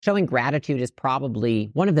Showing gratitude is probably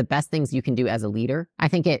one of the best things you can do as a leader. I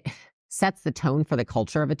think it sets the tone for the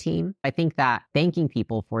culture of a team. I think that thanking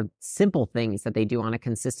people for simple things that they do on a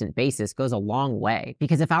consistent basis goes a long way,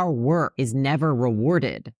 because if our work is never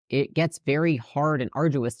rewarded, it gets very hard and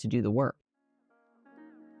arduous to do the work.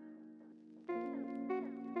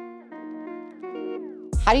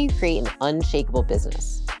 How do you create an unshakable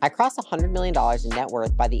business? I crossed $100 million in net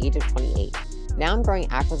worth by the age of 28. Now I'm growing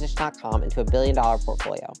Acquisition.com into $1 billion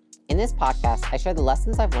portfolio. In this podcast, I share the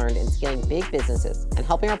lessons I've learned in scaling big businesses and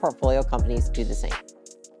helping our portfolio companies do the same.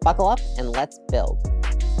 Buckle up and let's build.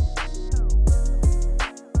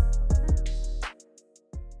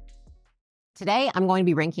 Today, I'm going to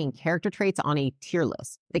be ranking character traits on a tier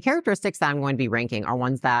list. The characteristics that I'm going to be ranking are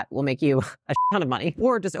ones that will make you a ton of money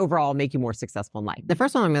or just overall make you more successful in life. The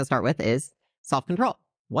first one I'm going to start with is self-control.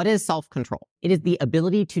 What is self-control? It is the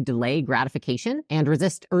ability to delay gratification and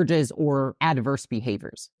resist urges or adverse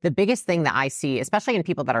behaviors. The biggest thing that I see, especially in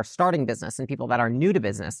people that are starting business and people that are new to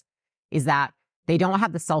business, is that they don't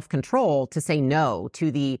have the self-control to say no to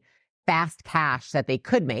the fast cash that they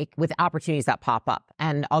could make with opportunities that pop up.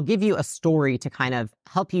 And I'll give you a story to kind of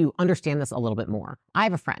help you understand this a little bit more. I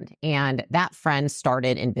have a friend, and that friend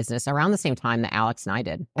started in business around the same time that Alex and I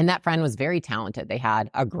did. And that friend was very talented. They had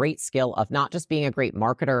a great skill of not just being a great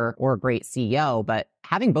marketer or a great CEO, but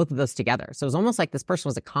having both of those together. So it was almost like this person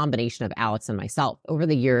was a combination of Alex and myself. Over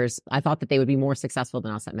the years, I thought that they would be more successful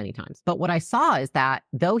than us at many times. But what I saw is that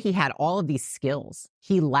though he had all of these skills,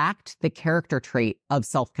 he lacked the character trait of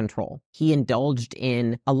self-control. He indulged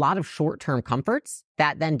in a lot of short-term comforts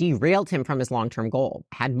that then derailed him from his long-term goal.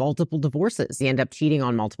 Had multiple divorces. He ended up cheating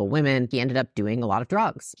on multiple women. He ended up doing a lot of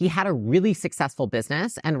drugs. He had a really successful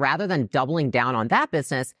business, and rather than doubling down on that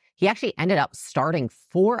business, he actually ended up starting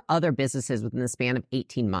 4 other businesses within the span of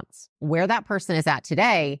 18 months. Where that person is at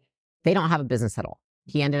today, they don't have a business at all.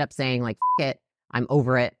 He ended up saying like, F it, I'm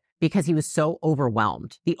over it, because he was so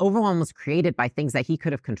overwhelmed. The overwhelm was created by things that he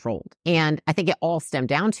could have controlled. And I think it all stemmed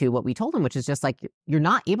down to what we told him, which is just like, you're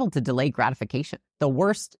not able to delay gratification. The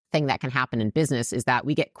worst thing that can happen in business is that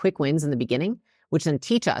we get quick wins in the beginning, which then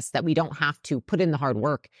teach us that we don't have to put in the hard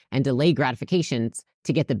work and delay gratifications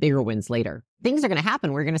to get the bigger wins later. Things are going to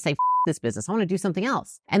happen. We're going to say, F this business, I want to do something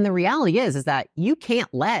else. And the reality is that you can't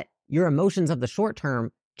let your emotions of the short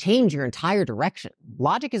term change your entire direction.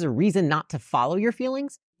 Logic is a reason not to follow your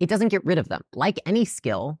feelings. It doesn't get rid of them. Like any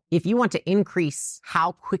skill, if you want to increase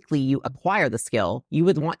how quickly you acquire the skill, you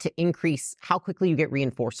would want to increase how quickly you get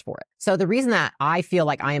reinforced for it. So the reason that I feel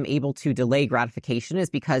like I am able to delay gratification is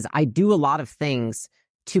because I do a lot of things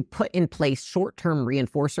to put in place short-term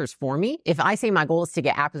reinforcers for me. If I say my goal is to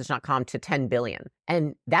get Acquisition.com to 10 billion,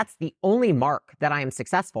 and that's the only mark that I am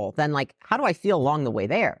successful, then like, how do I feel along the way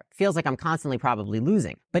there? It feels like I'm constantly probably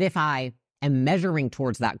losing. But if I am measuring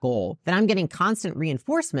towards that goal, then I'm getting constant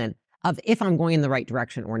reinforcement of if I'm going in the right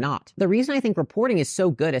direction or not. The reason I think reporting is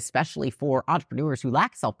so good, especially for entrepreneurs who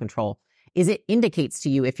lack self-control, is it indicates to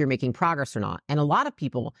you if you're making progress or not. And a lot of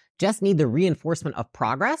people just need the reinforcement of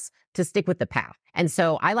progress to stick with the path. And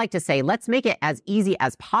so I like to say, let's make it as easy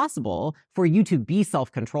as possible for you to be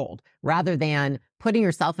self-controlled rather than putting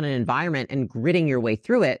yourself in an environment and gritting your way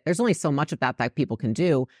through it. There's only so much of that people can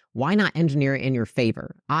do. Why not engineer it in your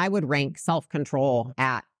favor? I would rank self-control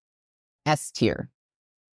at S tier.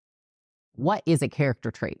 What is a character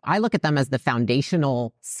trait? I look at them as the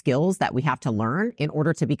foundational skills that we have to learn in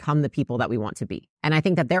order to become the people that we want to be. And I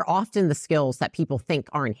think that they're often the skills that people think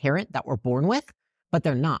are inherent, that we're born with, but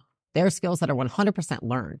they're not. They're skills that are 100%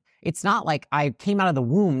 learned. It's not like I came out of the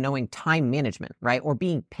womb knowing time management, right? Or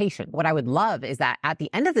being patient. What I would love is that at the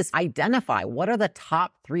end of this, identify what are the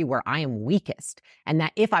top 3 where I am weakest. And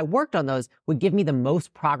that if I worked on those would give me the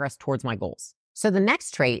most progress towards my goals. So the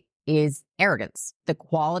next trait is arrogance, the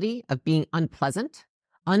quality of being unpleasant,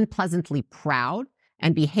 unpleasantly proud,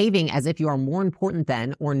 and behaving as if you are more important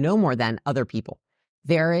than or no more than other people.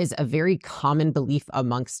 There is a very common belief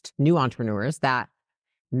amongst new entrepreneurs that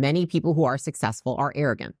many people who are successful are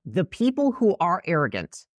arrogant. The people who are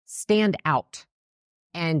arrogant stand out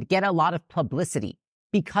and get a lot of publicity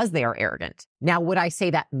because they are arrogant. Now, would I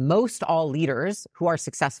say that most all leaders who are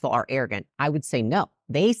successful are arrogant? I would say no.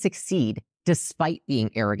 They succeed despite being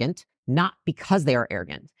arrogant, not because they are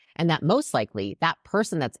arrogant. And that most likely that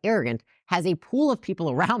person that's arrogant has a pool of people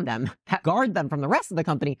around them that guard them from the rest of the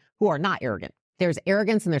company who are not arrogant. There's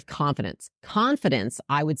arrogance and there's confidence. Confidence,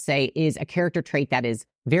 I would say, is a character trait that is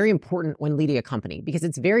very important when leading a company because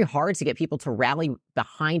it's very hard to get people to rally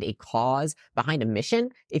behind a cause, behind a mission,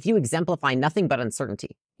 if you exemplify nothing but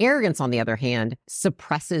uncertainty. Arrogance, on the other hand,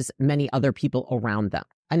 suppresses many other people around them.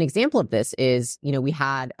 An example of this is, we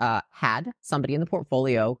had somebody in the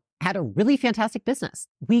portfolio had a really fantastic business.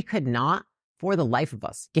 We could not, for the life of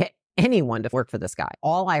us, get anyone to work for this guy.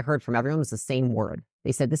 All I heard from everyone was the same word.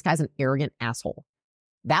 They said, this guy's an arrogant asshole.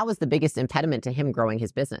 That was the biggest impediment to him growing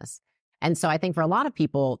his business. And so I think for a lot of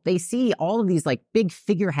people, they see all of these like big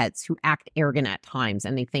figureheads who act arrogant at times,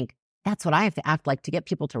 and they think, that's what I have to act like to get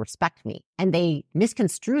people to respect me. And they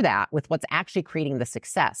misconstrue that with what's actually creating the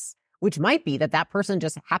success, which might be that person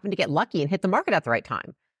just happened to get lucky and hit the market at the right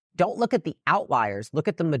time. Don't look at the outliers. Look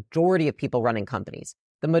at the majority of people running companies.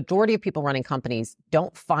 The majority of people running companies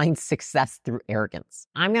don't find success through arrogance.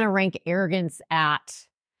 I'm going to rank arrogance at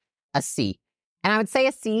a C. And I would say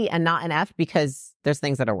a C and not an F because there's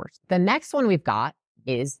things that are worse. The next one we've got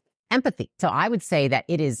is empathy. So I would say that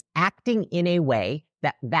it is acting in a way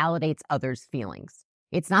that validates others' feelings.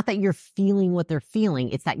 It's not that you're feeling what they're feeling.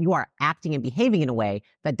 It's that you are acting and behaving in a way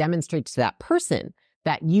that demonstrates to that person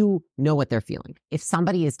that you know what they're feeling. If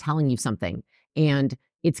somebody is telling you something and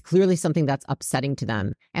it's clearly something that's upsetting to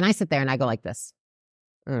them, and I sit there and I go like this,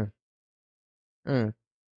 that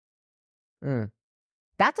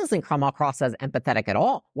doesn't come across as empathetic at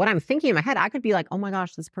all. What I'm thinking in my head, I could be like, oh my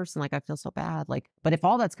gosh, this person, like, I feel so bad. Like, but if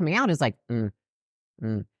all that's coming out is like,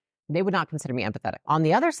 they would not consider me empathetic. On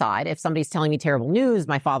the other side, if somebody's telling me terrible news,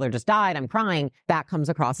 my father just died, I'm crying, that comes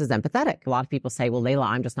across as empathetic. A lot of people say, well, Layla,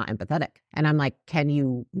 I'm just not empathetic. And I'm like, can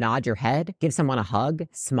you nod your head, give someone a hug,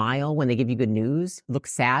 smile when they give you good news, look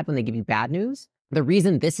sad when they give you bad news? The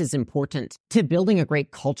reason this is important to building a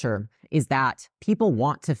great culture is that people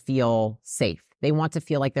want to feel safe. They want to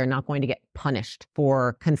feel like they're not going to get punished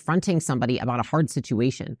for confronting somebody about a hard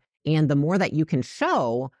situation. And the more that you can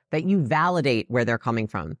show that you validate where they're coming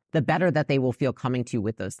from, the better that they will feel coming to you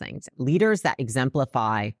with those things. Leaders that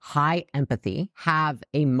exemplify high empathy have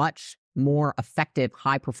a much more effective,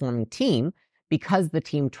 high-performing team because the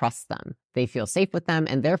team trusts them. They feel safe with them,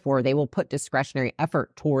 and therefore they will put discretionary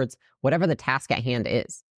effort towards whatever the task at hand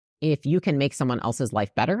is. If you can make someone else's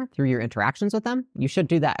life better through your interactions with them, you should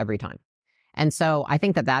do that every time. And so I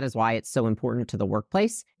think that is why it's so important to the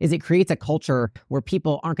workplace, is it creates a culture where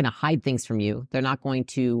people aren't going to hide things from you. They're not going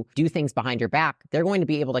to do things behind your back. They're going to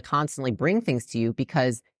be able to constantly bring things to you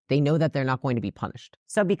because they know that they're not going to be punished.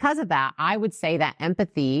 So because of that, I would say that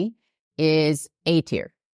empathy is A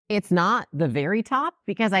tier. It's not the very top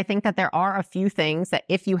because I think that there are a few things that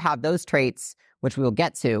if you have those traits, which we will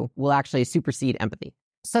get to, will actually supersede empathy.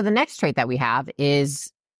 So the next trait that we have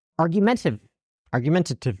is argumentativeness.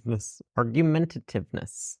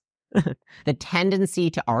 The tendency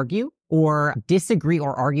to argue or disagree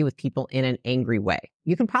or argue with people in an angry way.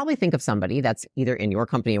 You can probably think of somebody that's either in your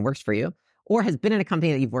company and works for you or has been in a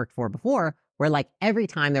company that you've worked for before where like every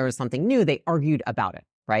time there was something new, they argued about it,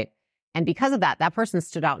 right? And because of that, that person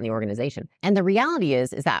stood out in the organization. And the reality is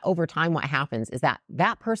that over time, what happens is that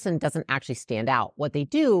that person doesn't actually stand out. What they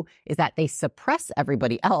do is that they suppress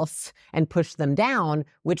everybody else and push them down,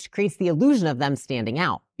 which creates the illusion of them standing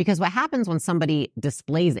out. Because what happens when somebody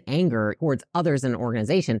displays anger towards others in an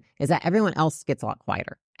organization is that everyone else gets a lot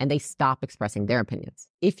quieter and they stop expressing their opinions.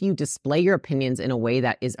 If you display your opinions in a way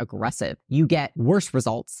that is aggressive, you get worse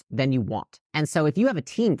results than you want. And so if you have a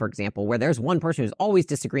team, for example, where there's one person who's always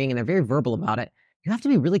disagreeing and they're very verbal about it, you have to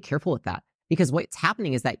be really careful with that. Because what's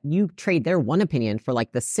happening is that you trade their one opinion for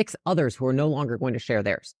like the 6 others who are no longer going to share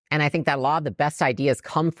theirs. And I think that a lot of the best ideas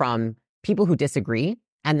come from people who disagree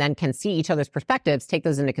and then can see each other's perspectives, take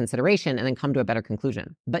those into consideration, and then come to a better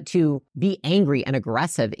conclusion. But to be angry and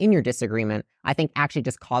aggressive in your disagreement, I think actually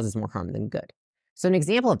just causes more harm than good. So an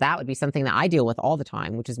example of that would be something that I deal with all the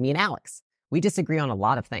time, which is me and Alex. We disagree on a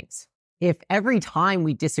lot of things. If every time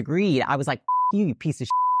we disagreed, I was like, you piece of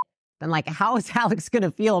shit, then like, how is Alex going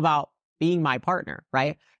to feel about being my partner,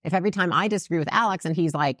 right? If every time I disagree with Alex and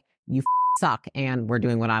he's like, you suck and we're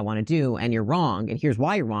doing what I want to do and you're wrong and here's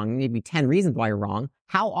why you're wrong, maybe 10 reasons why you're wrong,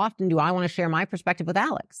 how often do I want to share my perspective with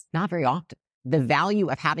Alex? Not very often. The value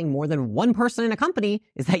of having more than one person in a company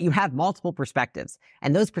is that you have multiple perspectives,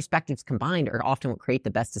 and those perspectives combined are often what create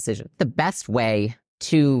the best decision. The best way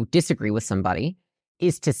to disagree with somebody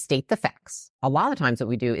is to state the facts. A lot of times what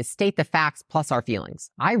we do is state the facts plus our feelings.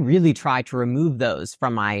 I really try to remove those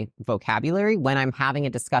from my vocabulary when I'm having a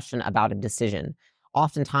discussion about a decision.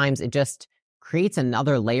 Oftentimes it just creates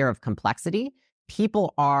another layer of complexity.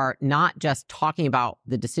 People are not just talking about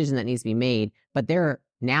the decision that needs to be made, but they're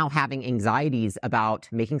now having anxieties about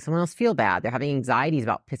making someone else feel bad. They're having anxieties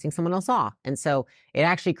about pissing someone else off. And so it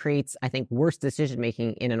actually creates, I think, worse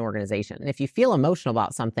decision-making in an organization. And if you feel emotional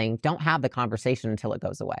about something, don't have the conversation until it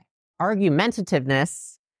goes away.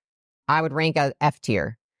 Argumentativeness, I would rank as F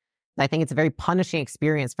tier. I think it's a very punishing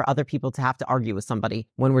experience for other people to have to argue with somebody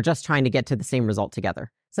when we're just trying to get to the same result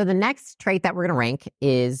together. So the next trait that we're going to rank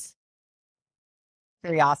is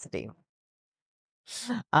curiosity.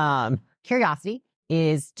 Curiosity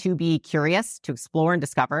is to be curious, to explore and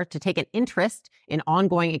discover, to take an interest in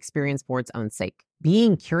ongoing experience for its own sake.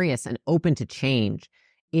 Being curious and open to change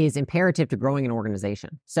is imperative to growing an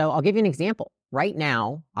organization. So I'll give you an example. Right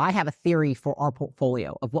now, I have a theory for our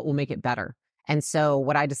portfolio of what will make it better. And so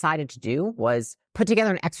what I decided to do was put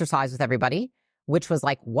together an exercise with everybody, which was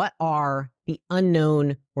like, what are the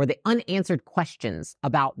unknown or the unanswered questions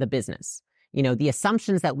about the business? You know, the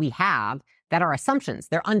assumptions that we have that are assumptions,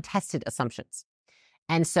 they're untested assumptions.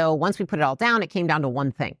 And so once we put it all down, it came down to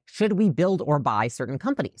one thing. Should we build or buy certain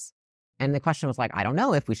companies? And the question was like, I don't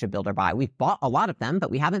know if we should build or buy. We've bought a lot of them,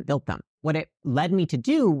 but we haven't built them. What it led me to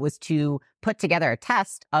do was to put together a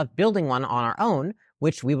test of building one on our own,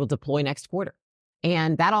 which we will deploy next quarter.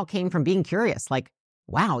 And that all came from being curious. Like,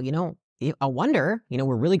 wow, you know, I wonder, you know,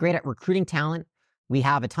 we're really great at recruiting talent. We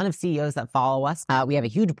have a ton of CEOs that follow us. We have a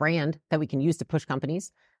huge brand that we can use to push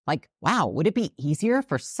companies. Like, wow, would it be easier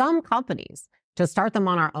for some companies to start them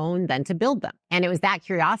on our own than to build them? And it was that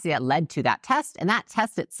curiosity that led to that test. And that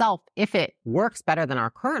test itself, if it works better than our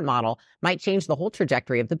current model, might change the whole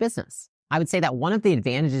trajectory of the business. I would say that one of the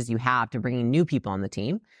advantages you have to bringing new people on the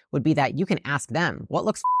team would be that you can ask them, what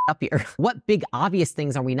looks up here? What big obvious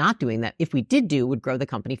things are we not doing that if we did do would grow the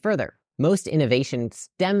company further? Most innovation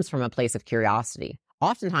stems from a place of curiosity.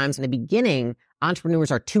 Oftentimes in the beginning,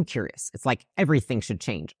 entrepreneurs are too curious. It's like everything should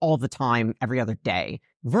change all the time, every other day,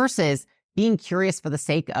 versus being curious for the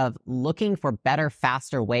sake of looking for better,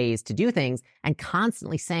 faster ways to do things and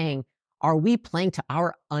constantly saying, are we playing to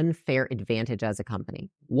our unfair advantage as a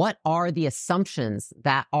company? What are the assumptions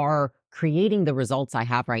that are creating the results I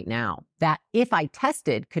have right now that if I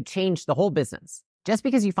tested could change the whole business? Just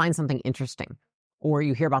because you find something interesting or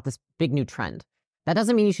you hear about this big new trend, that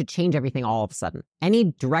doesn't mean you should change everything all of a sudden.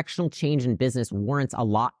 Any directional change in business warrants a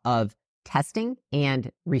lot of testing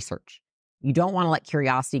and research. You don't want to let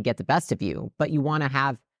curiosity get the best of you, but you want to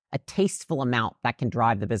have a tasteful amount that can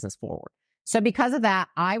drive the business forward. So because of that,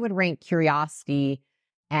 I would rank curiosity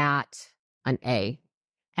at an A.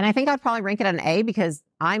 And I think I'd probably rank it at an A because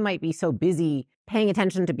I might be so busy paying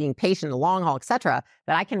attention to being patient, the long haul, et cetera,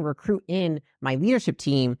 that I can recruit in my leadership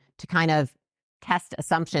team to kind of test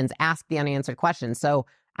assumptions, ask the unanswered questions. So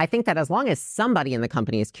I think that as long as somebody in the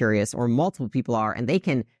company is curious or multiple people are, and they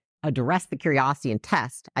can address the curiosity and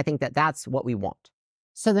test, I think that that's what we want.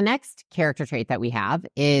 So the next character trait that we have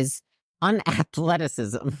is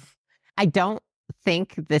unathleticism. I don't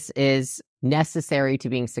think this is necessary to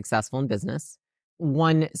being successful in business.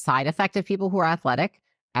 One side effect of people who are athletic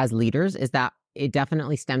as leaders is that it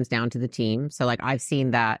definitely stems down to the team. So like I've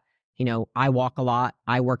seen that, you know, I walk a lot,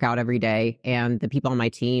 I work out every day, and the people on my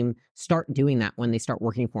team start doing that when they start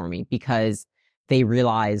working for me because they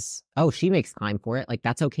realize, oh, she makes time for it. Like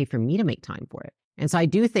that's okay for me to make time for it. And so I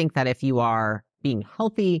do think that if you are being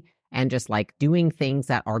healthy and just like doing things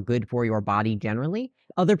that are good for your body generally,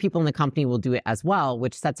 other people in the company will do it as well,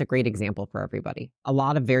 which sets a great example for everybody. A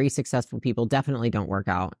lot of very successful people definitely don't work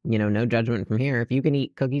out. You know, no judgment from here. If you can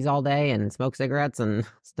eat cookies all day and smoke cigarettes and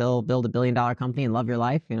still build $1 billion company and love your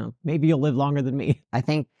life, you know, maybe you'll live longer than me. I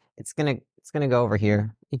think it's gonna go over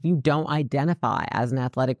here. If you don't identify as an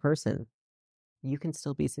athletic person, you can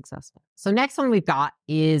still be successful. So next one we've got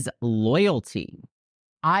is loyalty.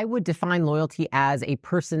 I would define loyalty as a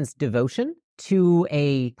person's devotion to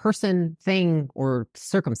a person, thing, or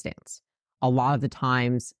circumstance. A lot of the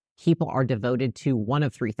times, people are devoted to one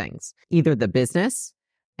of three things. Either the business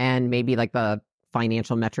and maybe like the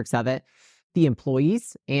financial metrics of it, the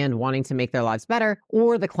employees and wanting to make their lives better,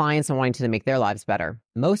 or the clients and wanting to make their lives better.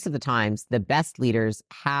 Most of the times, the best leaders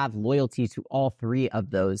have loyalty to all three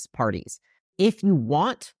of those parties. If you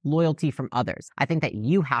want loyalty from others, I think that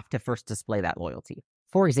you have to first display that loyalty.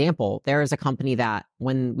 For example, there is a company that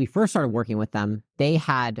when we first started working with them, they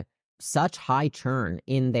had such high churn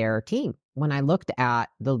in their team. When I looked at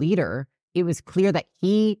the leader, it was clear that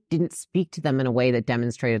he didn't speak to them in a way that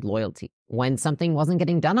demonstrated loyalty. When something wasn't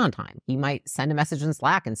getting done on time, he might send a message in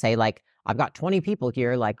Slack and say like, I've got 20 people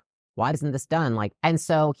here. Like, why isn't this done? Like, and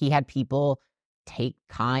so he had people take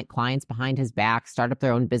clients behind his back, start up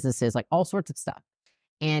their own businesses, like all sorts of stuff.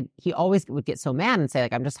 And he always would get so mad and say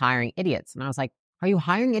like, I'm just hiring idiots. And I was like, are you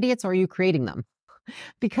hiring idiots or are you creating them?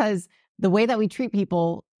 Because the way that we treat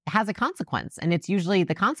people has a consequence. And it's usually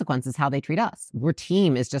the consequence is how they treat us. Your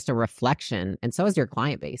team is just a reflection, and so is your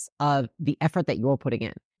client base, of the effort that you're putting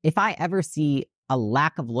in. If I ever see a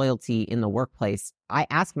lack of loyalty in the workplace, I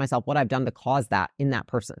ask myself what I've done to cause that in that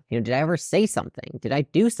person. Did I ever say something? Did I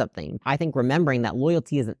do something? I think remembering that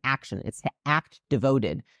loyalty is an action. It's to act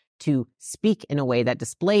devoted, to speak in a way that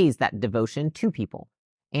displays that devotion to people.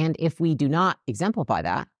 And if we do not exemplify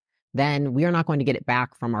that, then we are not going to get it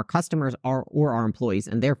back from our customers or our employees,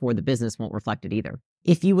 and therefore the business won't reflect it either.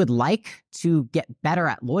 If you would like to get better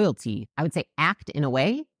at loyalty, I would say act in a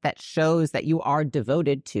way that shows that you are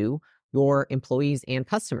devoted to your employees and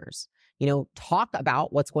customers. Talk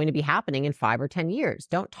about what's going to be happening in 5 or 10 years.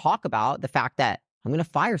 Don't talk about the fact that I'm going to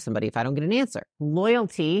fire somebody if I don't get an answer.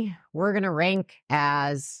 Loyalty, we're going to rank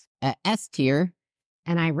as a S tier,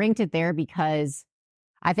 and I ranked it there because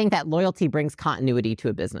I think that loyalty brings continuity to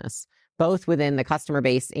a business, both within the customer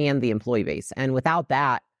base and the employee base. And without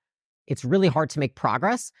that, it's really hard to make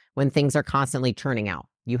progress when things are constantly churning out.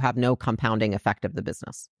 You have no compounding effect of the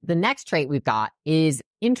business. The next trait we've got is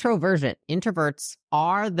introversion. Introverts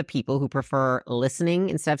are the people who prefer listening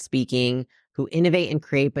instead of speaking, who innovate and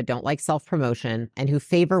create but don't like self-promotion, and who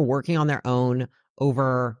favor working on their own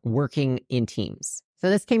over working in teams. So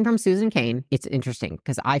this came from Susan Cain. It's interesting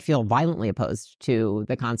because I feel violently opposed to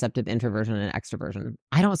the concept of introversion and extroversion.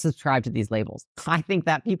 I don't subscribe to these labels. I think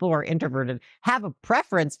that people who are introverted have a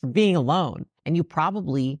preference for being alone. And you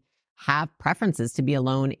probably have preferences to be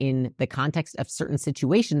alone in the context of certain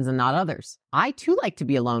situations and not others. I too like to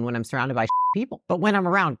be alone when I'm surrounded by people. But when I'm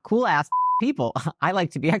around cool ass people, I like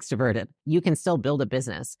to be extroverted. You can still build a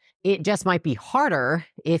business. It just might be harder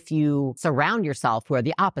if you surround yourself who are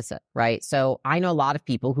the opposite, right? So I know a lot of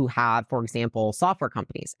people who have, for example, software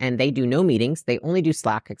companies, and they do no meetings. They only do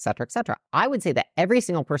Slack, et cetera, et cetera. I would say that every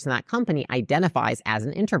single person in that company identifies as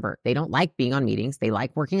an introvert. They don't like being on meetings. They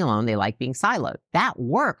like working alone. They like being siloed. That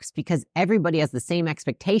works because everybody has the same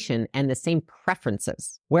expectation and the same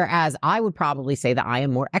preferences. Whereas I would probably say that I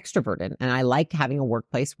am more extroverted, and I like having a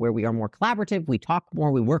workplace where we are more collaborative. We talk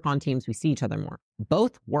more, we work on teams, we see each other more.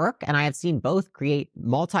 Both work, and I have seen both create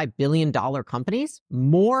multi-billion-dollar companies.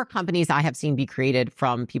 More companies I have seen be created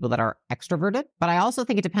from people that are extroverted, but I also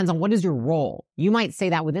think it depends on what is your role. You might say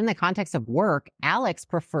that within the context of work, Alex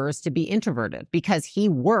prefers to be introverted because he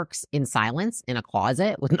works in silence, in a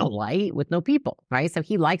closet, with no light, with no people, right? So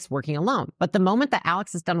he likes working alone. But the moment that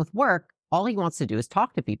Alex is done with work, all he wants to do is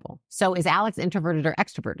talk to people. So is Alex introverted or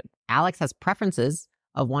extroverted? Alex has preferences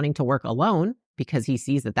of wanting to work alone because he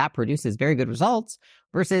sees that that produces very good results,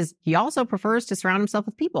 versus he also prefers to surround himself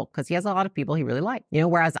with people because he has a lot of people he really likes.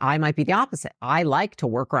 Whereas I might be the opposite. I like to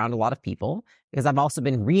work around a lot of people because I've also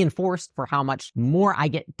been reinforced for how much more I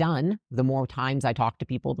get done the more times I talk to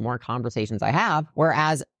people, the more conversations I have.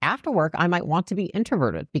 Whereas after work, I might want to be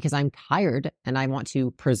introverted because I'm tired and I want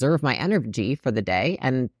to preserve my energy for the day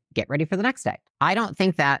and get ready for the next day. I don't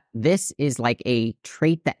think that this is like a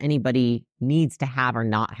trait that anybody needs to have or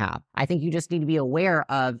not have. I think you just need to be aware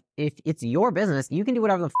of, if it's your business, you can do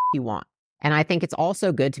whatever the you want. And I think it's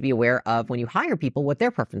also good to be aware of, when you hire people, what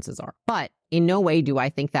their preferences are. But in no way do I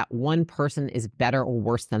think that one person is better or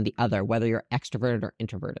worse than the other, whether you're extroverted or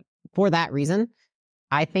introverted. For that reason,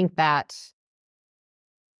 I think that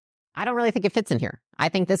I don't really think it fits in here. I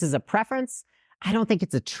think this is a preference. I don't think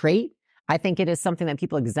it's a trait. I think it is something that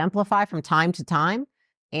people exemplify from time to time,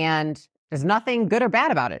 and there's nothing good or bad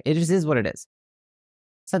about it. It just is what it is.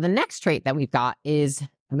 So the next trait that we've got is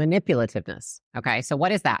manipulativeness. Okay, so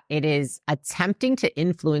what is that? It is attempting to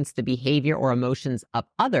influence the behavior or emotions of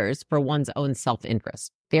others for one's own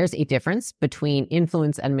self-interest. There's a difference between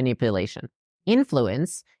influence and manipulation.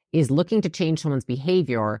 Influence is looking to change someone's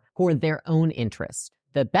behavior for their own interest.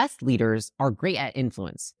 The best leaders are great at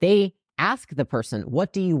influence. They ask the person,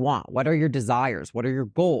 what do you want? What are your desires? What are your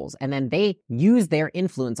goals? And then they use their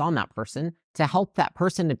influence on that person to help that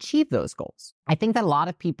person achieve those goals. I think that a lot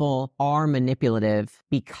of people are manipulative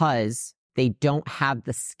because they don't have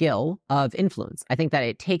the skill of influence. I think that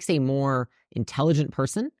it takes a more intelligent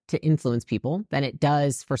person to influence people than it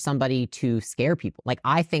does for somebody to scare people. Like,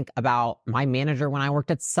 I think about my manager when I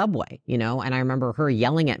worked at Subway, and I remember her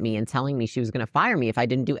yelling at me and telling me she was going to fire me if I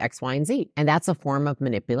didn't do X, Y, and Z. And that's a form of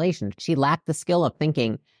manipulation. She lacked the skill of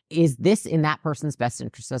thinking, is this in that person's best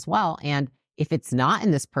interest as well? And if it's not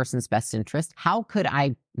in this person's best interest, how could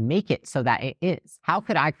I make it so that it is? How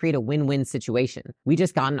could I create a win-win situation? We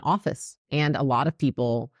just got an office, and a lot of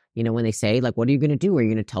people, when they say, like, what are you going to do? Are you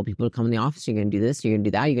going to tell people to come in the office? You're going to do this? You're going to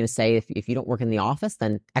do that? You're going to say, if you don't work in the office,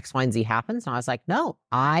 then X, Y, and Z happens. And I was like, no,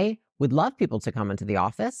 I would love people to come into the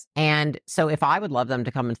office. And so if I would love them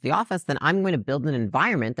to come into the office, then I'm going to build an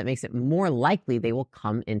environment that makes it more likely they will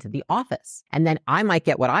come into the office. And then I might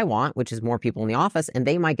get what I want, which is more people in the office, and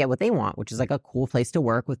they might get what they want, which is like a cool place to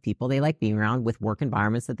work with people they like being around, with work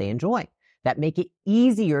environments that they enjoy. that make it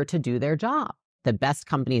easier to do their job. The best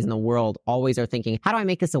companies in the world always are thinking, how do I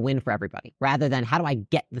make this a win for everybody? Rather than how do I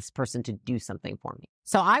get this person to do something for me?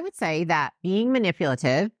 So I would say that being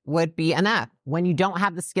manipulative would be an F. When you don't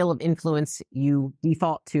have the skill of influence, you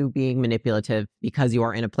default to being manipulative because you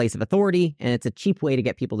are in a place of authority and it's a cheap way to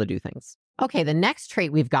get people to do things. Okay, the next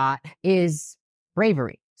trait we've got is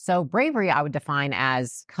bravery. So bravery, I would define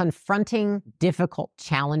as confronting difficult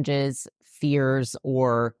challenges, fears,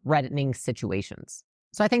 or threatening situations.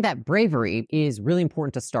 So I think that bravery is really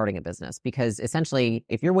important to starting a business because essentially,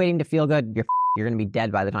 if you're waiting to feel good, you're going to be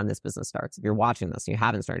dead by the time this business starts. If you're watching this and you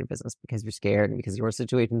haven't started a business because you're scared and because your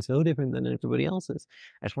situation is so different than everybody else's,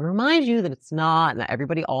 I just want to remind you that it's not, and that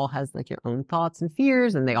everybody all has like your own thoughts and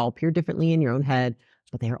fears, and they all appear differently in your own head,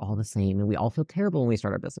 but they are all the same, and we all feel terrible when we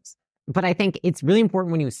start our business. But I think it's really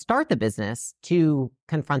important when you start the business to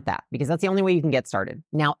confront that because that's the only way you can get started.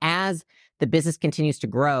 Now, as the business continues to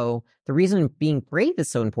grow, the reason being brave is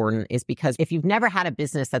so important is because if you've never had a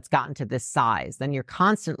business that's gotten to this size, then you're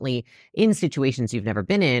constantly in situations you've never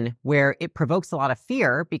been in where it provokes a lot of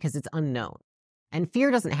fear because it's unknown. And fear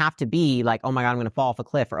doesn't have to be like, oh my God, I'm going to fall off a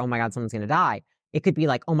cliff, or oh my God, someone's going to die. It could be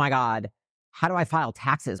like, oh my God, how do I file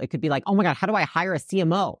taxes? It could be like, oh my God, how do I hire a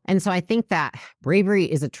CMO? And so I think that bravery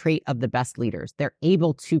is a trait of the best leaders. They're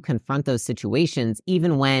able to confront those situations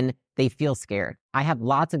even when they feel scared. I have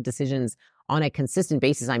lots of decisions on a consistent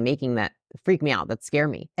basis I'm making that freak me out, that scare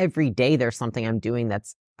me. Every day there's something I'm doing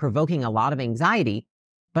that's provoking a lot of anxiety,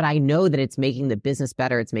 but I know that it's making the business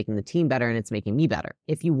better, it's making the team better, and it's making me better.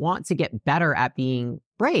 If you want to get better at being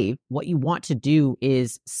brave, what you want to do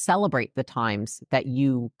is celebrate the times that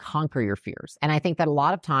you conquer your fears. And I think that a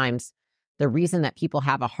lot of times, the reason that people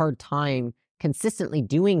have a hard time consistently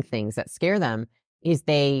doing things that scare them is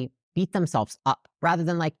they beat themselves up rather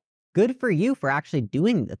than like, good for you for actually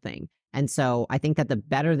doing the thing. And so I think that the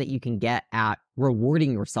better that you can get at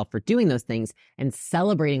rewarding yourself for doing those things and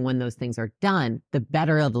celebrating when those things are done, the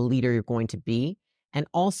better of a leader you're going to be. And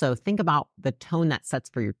also think about the tone that sets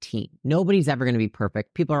for your team. Nobody's ever going to be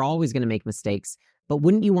perfect. People are always going to make mistakes. But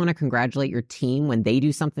wouldn't you want to congratulate your team when they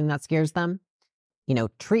do something that scares them? You know,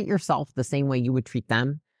 treat yourself the same way you would treat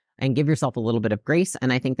them and give yourself a little bit of grace.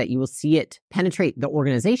 And I think that you will see it penetrate the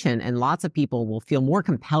organization and lots of people will feel more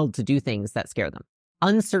compelled to do things that scare them.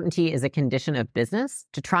 Uncertainty is a condition of business.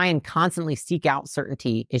 To try and constantly seek out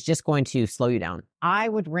certainty is just going to slow you down. I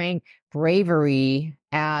would rank bravery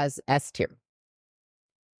as S tier.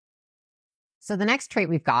 So the next trait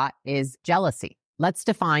we've got is jealousy. Let's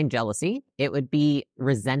define jealousy. It would be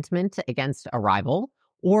resentment against a rival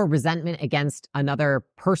or resentment against another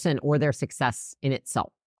person or their success in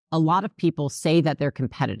itself. A lot of people say that they're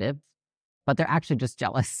competitive, but they're actually just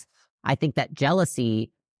jealous. I think that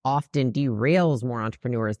jealousy often derails more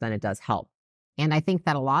entrepreneurs than it does help. And I think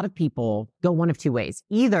that a lot of people go one of two ways.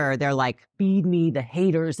 Either they're like, feed me the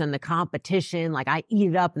haters and the competition, like I eat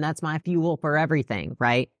it up and that's my fuel for everything,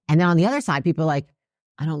 right? And then on the other side, people are like,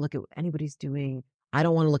 I don't look at what anybody's doing. I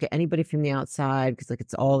don't want to look at anybody from the outside because like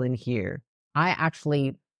it's all in here. I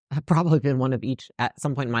actually have probably been one of each at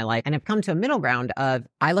some point in my life and have come to a middle ground of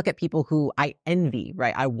I look at people who I envy,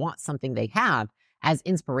 right? I want something they have as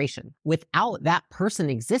inspiration. Without that person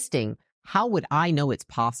existing, how would I know it's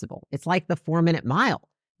possible? It's like the 4-minute mile.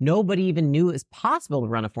 Nobody even knew it was possible to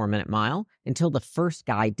run a 4-minute mile until the first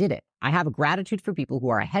guy did it. I have a gratitude for people who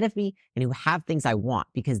are ahead of me and who have things I want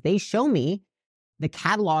because they show me the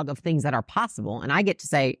catalog of things that are possible. And I get to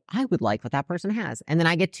say, I would like what that person has. And then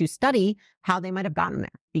I get to study how they might have gotten there.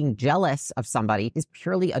 Being jealous of somebody is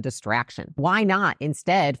purely a distraction. Why not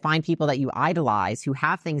instead find people that you idolize who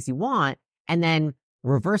have things you want and then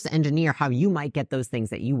reverse engineer how you might get those things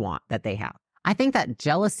that you want that they have? I think that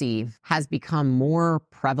jealousy has become more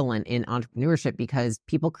prevalent in entrepreneurship because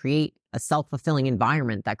people create a self-fulfilling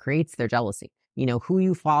environment that creates their jealousy. You know, who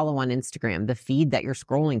you follow on Instagram, the feed that you're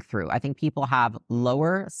scrolling through. I think people have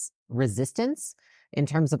lower resistance in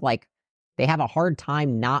terms of like, they have a hard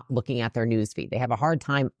time not looking at their news feed. They have a hard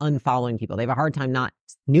time unfollowing people. They have a hard time not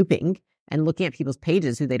snooping and looking at people's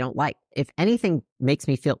pages who they don't like. If anything makes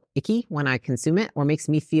me feel icky when I consume it or makes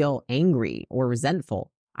me feel angry or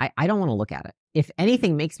resentful, I don't want to look at it. If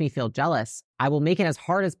anything makes me feel jealous, I will make it as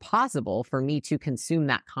hard as possible for me to consume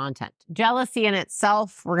that content. Jealousy in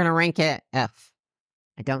itself, we're going to rank it F.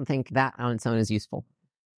 I don't think that on its own is useful.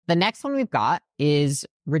 The next one we've got is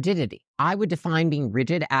rigidity. I would define being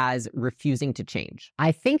rigid as refusing to change.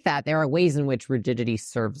 I think that there are ways in which rigidity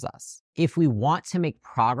serves us. If we want to make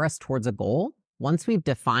progress towards a goal, once we've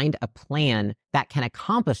defined a plan that can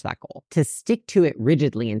accomplish that goal, to stick to it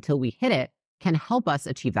rigidly until we hit it can help us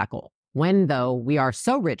achieve that goal. When, though, we are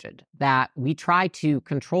so rigid that we try to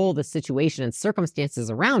control the situation and circumstances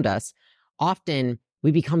around us, often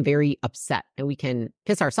we become very upset and we can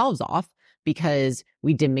piss ourselves off because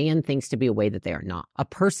we demand things to be a way that they are not. A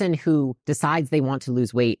person who decides they want to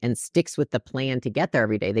lose weight and sticks with the plan to get there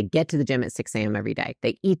every day, they get to the gym at 6 a.m. every day,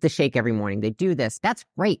 they eat the shake every morning, they do this, that's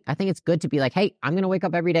great. I think it's good to be like, hey, I'm going to wake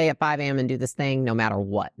up every day at 5 a.m. and do this thing no matter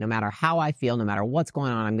what, no matter how I feel, no matter what's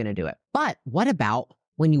going on, I'm going to do it. But what about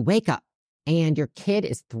when you wake up and your kid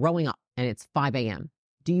is throwing up and it's 5 a.m.?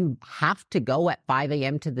 Do you have to go at 5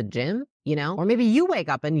 a.m. to the gym? Or maybe you wake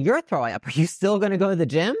up and you're throwing up. Are you still going to go to the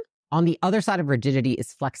gym? On the other side of rigidity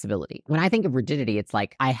is flexibility. When I think of rigidity, it's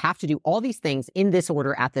like, I have to do all these things in this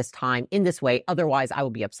order at this time, in this way, otherwise I will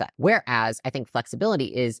be upset. Whereas I think flexibility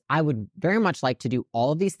is, I would very much like to do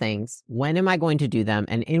all of these things. When am I going to do them,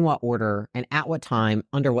 and in what order, and at what time,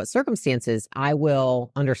 under what circumstances? I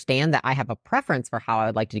will understand that I have a preference for how I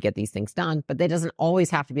would like to get these things done, but that doesn't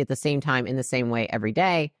always have to be at the same time, in the same way every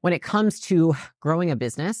day. When it comes to growing a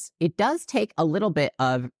business, it does take a little bit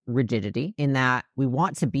of rigidity in that we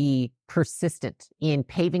want to be persistent in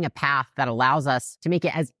paving a path that allows us to make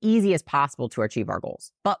it as easy as possible to achieve our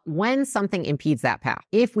goals. But when something impedes that path,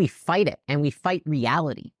 if we fight it and we fight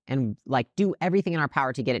reality and do everything in our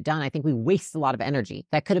power to get it done, I think we waste a lot of energy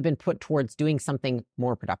that could have been put towards doing something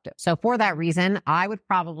more productive. So for that reason, I would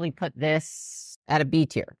probably put this at a B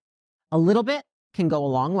tier. A little bit can go a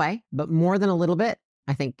long way, but more than a little bit,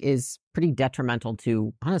 I think, is pretty detrimental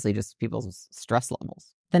to, honestly, just people's stress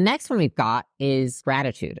levels. The next one we've got is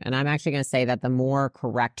gratitude. And I'm actually going to say that the more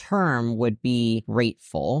correct term would be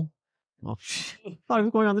grateful. Oh, I thought it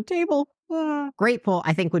was going on the table. Grateful,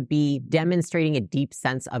 I think, would be demonstrating a deep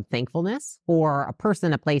sense of thankfulness for a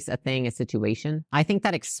person, a place, a thing, a situation. I think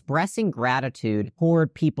that expressing gratitude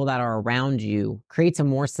toward people that are around you creates a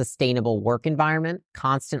more sustainable work environment.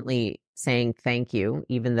 Constantly saying thank you,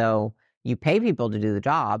 even though you pay people to do the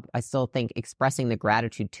job, I still think expressing the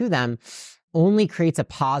gratitude to them only creates a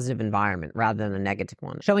positive environment rather than a negative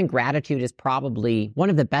one. Showing gratitude is probably one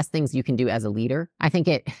of the best things you can do as a leader. I think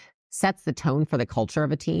it sets the tone for the culture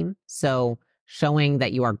of a team. So showing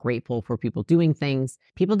that you are grateful for people doing things.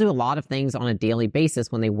 People do a lot of things on a daily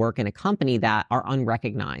basis when they work in a company that are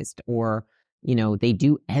unrecognized, or they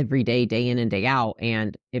do every day, day in and day out,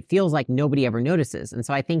 and it feels like nobody ever notices. And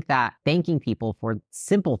so I think that thanking people for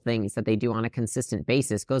simple things that they do on a consistent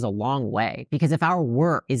basis goes a long way. Because if our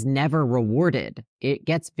work is never rewarded, it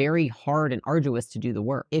gets very hard and arduous to do the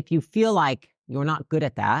work. If you feel like you're not good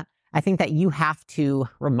at that, I think that you have to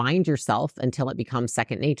remind yourself until it becomes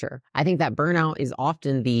second nature. I think that burnout is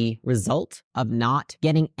often the result of not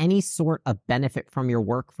getting any sort of benefit from your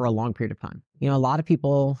work for a long period of time. A lot of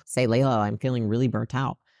people say, Layla, I'm feeling really burnt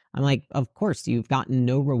out. I'm like, of course, you've gotten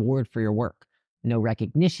no reward for your work. No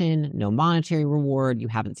recognition, no monetary reward. You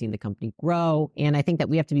haven't seen the company grow. And I think that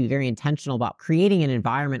we have to be very intentional about creating an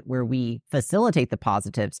environment where we facilitate the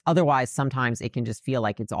positives. Otherwise, sometimes it can just feel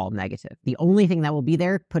like it's all negative. The only thing that will be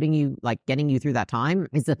there getting you through that time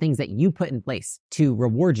is the things that you put in place to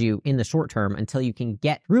reward you in the short term until you can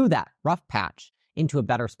get through that rough patch into a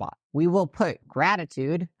better spot. We will put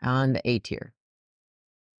gratitude on the A tier.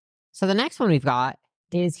 So the next one we've got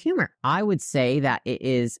is humor. I would say that it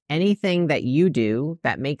is anything that you do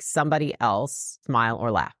that makes somebody else smile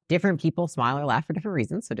or laugh. Different people smile or laugh for different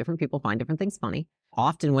reasons, so different people find different things funny.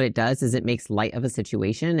 Often what it does is it makes light of a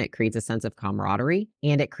situation. It creates a sense of camaraderie,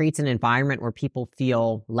 and it creates an environment where people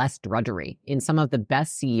feel less drudgery. In some of the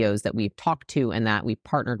best CEOs that we've talked to and that we've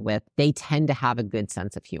partnered with, they tend to have a good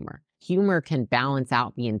sense of humor. Humor can balance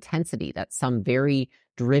out the intensity that some very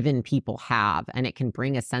driven people have, and it can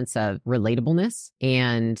bring a sense of relatableness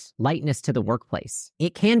and lightness to the workplace.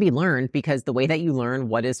 It can be learned because the way that you learn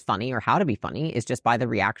what is funny or how to be funny is just by the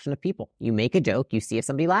reaction of people. You make a joke, you see if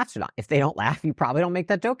somebody laughs or not. If they don't laugh, you probably don't make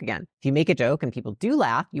that joke again. If you make a joke and people do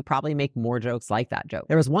laugh, you probably make more jokes like that joke.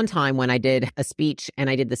 There was one time when I did a speech, and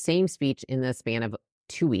I did the same speech in the span of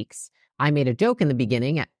 2 weeks. I made a joke in the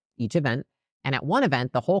beginning at each event, and at one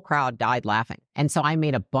event, the whole crowd died laughing. And so I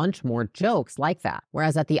made a bunch more jokes like that.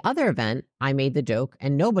 Whereas at the other event, I made the joke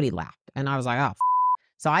and nobody laughed. And I was like, oh,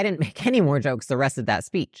 So I didn't make any more jokes the rest of that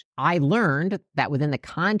speech. I learned that within the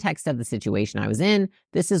context of the situation I was in,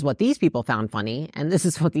 this is what these people found funny, and this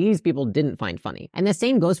is what these people didn't find funny. And the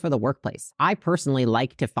same goes for the workplace. I personally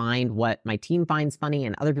like to find what my team finds funny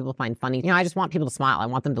and other people find funny. I just want people to smile. I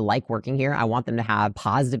want them to like working here. I want them to have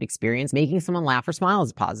positive experience. Making someone laugh or smile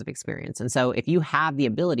is a positive experience. And so if you have the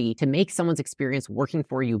ability to make someone's experience working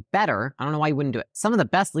for you better, I don't know why you wouldn't do it. Some of the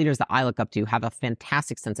best leaders that I look up to have a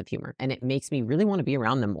fantastic sense of humor, and it makes me really want to be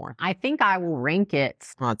around them more. I think I will rank it,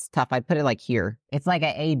 oh, it's tough. I'd put it like here. It's like an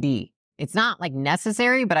AD. It's not like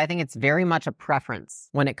necessary, but I think it's very much a preference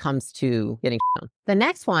when it comes to getting done. The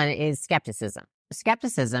next one is skepticism.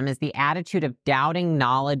 Skepticism is the attitude of doubting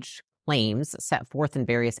knowledge claims set forth in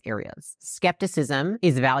various areas. Skepticism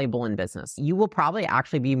is valuable in business. You will probably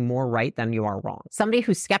actually be more right than you are wrong. Somebody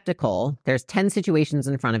who's skeptical, there's 10 situations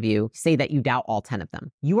in front of you, say that you doubt all 10 of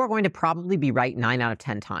them. You are going to probably be right 9 out of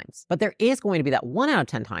 10 times. But there is going to be that 1 out of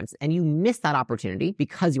 10 times, and you miss that opportunity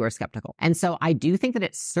because you are skeptical. And so I do think that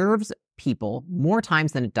it serves people more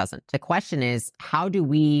times than it doesn't. The question is, how do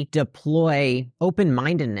we deploy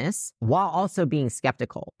open-mindedness while also being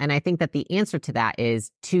skeptical? And I think that the answer to that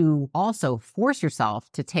is to also force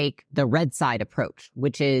yourself to take the red side approach,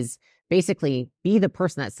 which is basically be the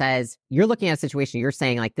person that says, you're looking at a situation, you're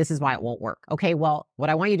saying like, this is why it won't work. Okay, well, what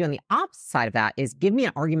I want you to do on the opposite side of that is give me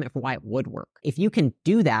an argument for why it would work. If you can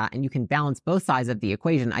do that and you can balance both sides of the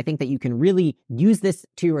equation, I think that you can really use this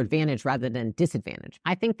to your advantage rather than disadvantage.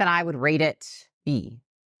 I think that I would rate it B.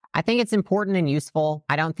 I think it's important and useful.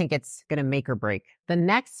 I don't think it's going to make or break. The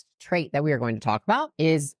next trait that we are going to talk about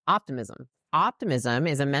is optimism. Optimism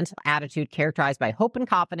is a mental attitude characterized by hope and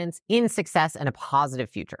confidence in success and a positive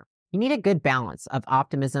future. You need a good balance of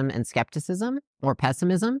optimism and skepticism or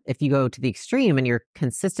pessimism. If you go to the extreme and you're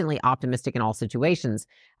consistently optimistic in all situations,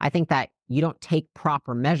 I think that you don't take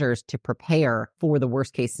proper measures to prepare for the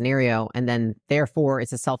worst case scenario, and then therefore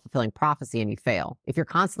it's a self-fulfilling prophecy and you fail. If you're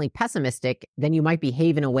constantly pessimistic, then you might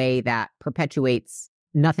behave in a way that perpetuates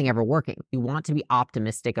nothing ever working. You want to be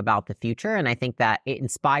optimistic about the future, and I think that it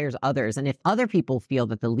inspires others. And if other people feel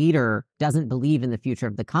that the leader doesn't believe in the future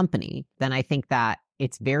of the company, then I think that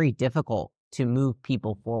it's very difficult to move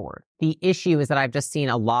people forward. The issue is that I've just seen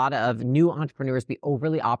a lot of new entrepreneurs be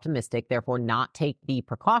overly optimistic, therefore not take the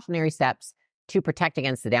precautionary steps to protect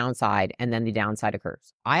against the downside, and then the downside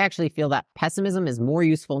occurs. I actually feel that pessimism is more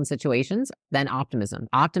useful in situations than optimism.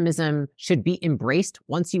 Optimism should be embraced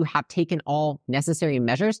once you have taken all necessary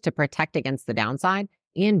measures to protect against the downside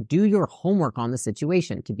and do your homework on the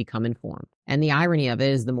situation to become informed. And the irony of it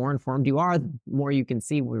is the more informed you are, the more you can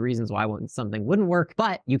see the reasons why something wouldn't work,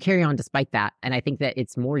 but you carry on despite that. And I think that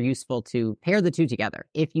it's more useful to pair the two together.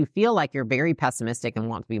 If you feel like you're very pessimistic and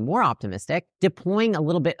want to be more optimistic, deploying a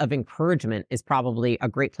little bit of encouragement is probably a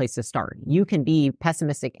great place to start. You can be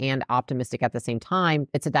pessimistic and optimistic at the same time.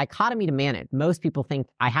 It's a dichotomy to manage. Most people think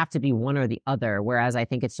I have to be one or the other, whereas I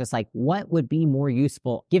think it's just like, what would be more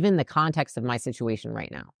useful given the context of my situation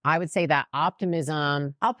right now? I would say that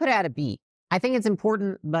optimism, I'll put it at a B. I think it's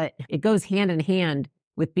important, but it goes hand in hand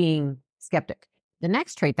with being skeptic. The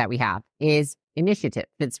next trait that we have is initiative.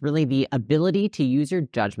 It's really the ability to use your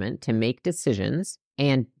judgment to make decisions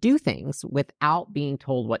and do things without being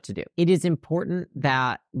told what to do. It is important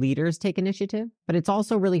that leaders take initiative, but it's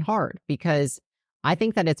also really hard because I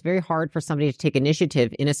think that it's very hard for somebody to take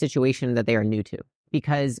initiative in a situation that they are new to.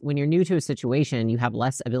 Because when you're new to a situation, you have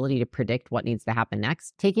less ability to predict what needs to happen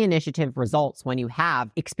next. Taking initiative results when you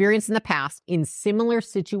have experience in the past in similar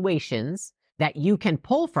situations that you can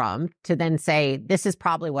pull from to then say, this is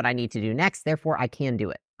probably what I need to do next, therefore I can do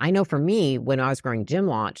it. I know for me, when I was growing Gym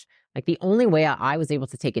Launch, like the only way I was able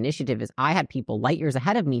to take initiative is I had people light years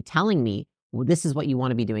ahead of me telling me, well, this is what you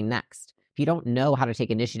want to be doing next. If you don't know how to take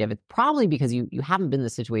initiative, it's probably because you haven't been in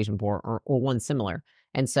this situation before or one similar.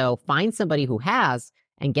 And so find somebody who has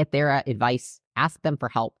and get their advice, ask them for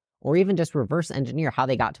help, or even just reverse engineer how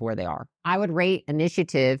they got to where they are. I would rate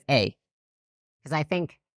initiative A because I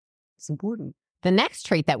think it's important. The next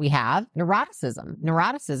trait that we have, neuroticism.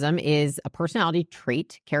 Neuroticism is a personality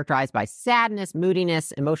trait characterized by sadness,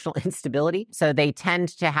 moodiness, emotional instability. So they tend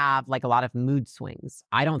to have like a lot of mood swings.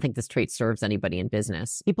 I don't think this trait serves anybody in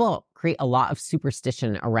business. People create a lot of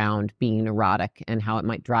superstition around being neurotic and how it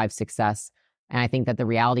might drive success. And I think that the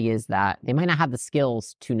reality is that they might not have the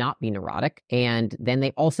skills to not be neurotic. And then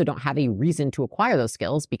they also don't have a reason to acquire those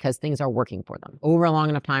skills because things are working for them. Over a long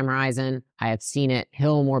enough time horizon, I have seen it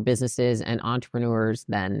kill more businesses and entrepreneurs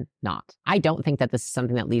than not. I don't think that this is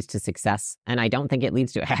something that leads to success. And I don't think it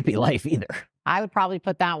leads to a happy life either. I would probably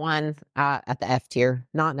put that one at the F tier,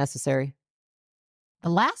 not necessary. The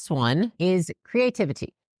last one is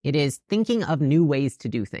creativity. It is thinking of new ways to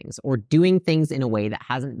do things or doing things in a way that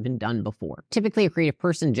hasn't been done before. Typically, a creative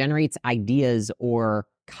person generates ideas or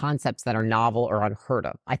concepts that are novel or unheard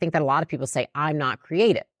of. I think that a lot of people say, I'm not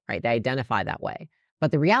creative, right? They identify that way. But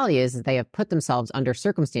the reality is that they have put themselves under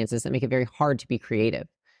circumstances that make it very hard to be creative.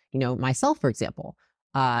 You know, myself, for example,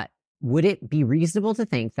 would it be reasonable to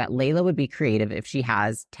think that Layla would be creative if she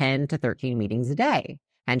has 10 to 13 meetings a day?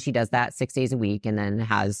 And she does that 6 days a week and then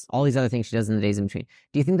has all these other things she does in the days in between.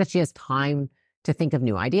 Do you think that she has time to think of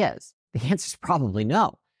new ideas? The answer is probably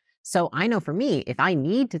no. So I know for me, if I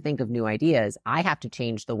need to think of new ideas, I have to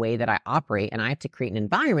change the way that I operate, and I have to create an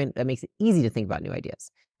environment that makes it easy to think about new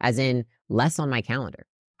ideas, as in less on my calendar.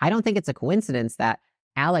 I don't think it's a coincidence that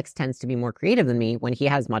Alex tends to be more creative than me when he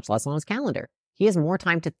has much less on his calendar. He has more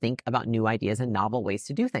time to think about new ideas and novel ways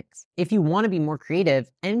to do things. If you want to be more creative,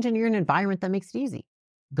 engineer an environment that makes it easy.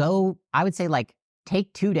 I would say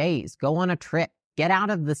take 2 days, go on a trip, get out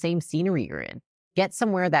of the same scenery you're in, get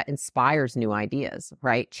somewhere that inspires new ideas,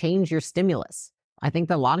 right? Change your stimulus. I think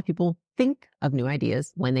that a lot of people think of new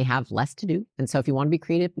ideas when they have less to do. And so if you want to be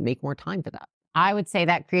creative, make more time for that. I would say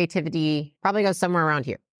that creativity probably goes somewhere around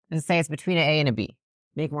here. Let's say it's between an A and a B.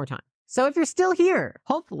 Make more time. So if you're still here,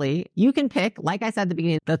 hopefully you can pick, like I said at the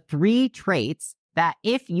beginning, the 3 traits that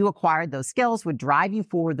if you acquired those skills would drive you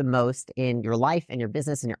forward the most in your life and your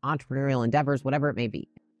business and your entrepreneurial endeavors, whatever it may be.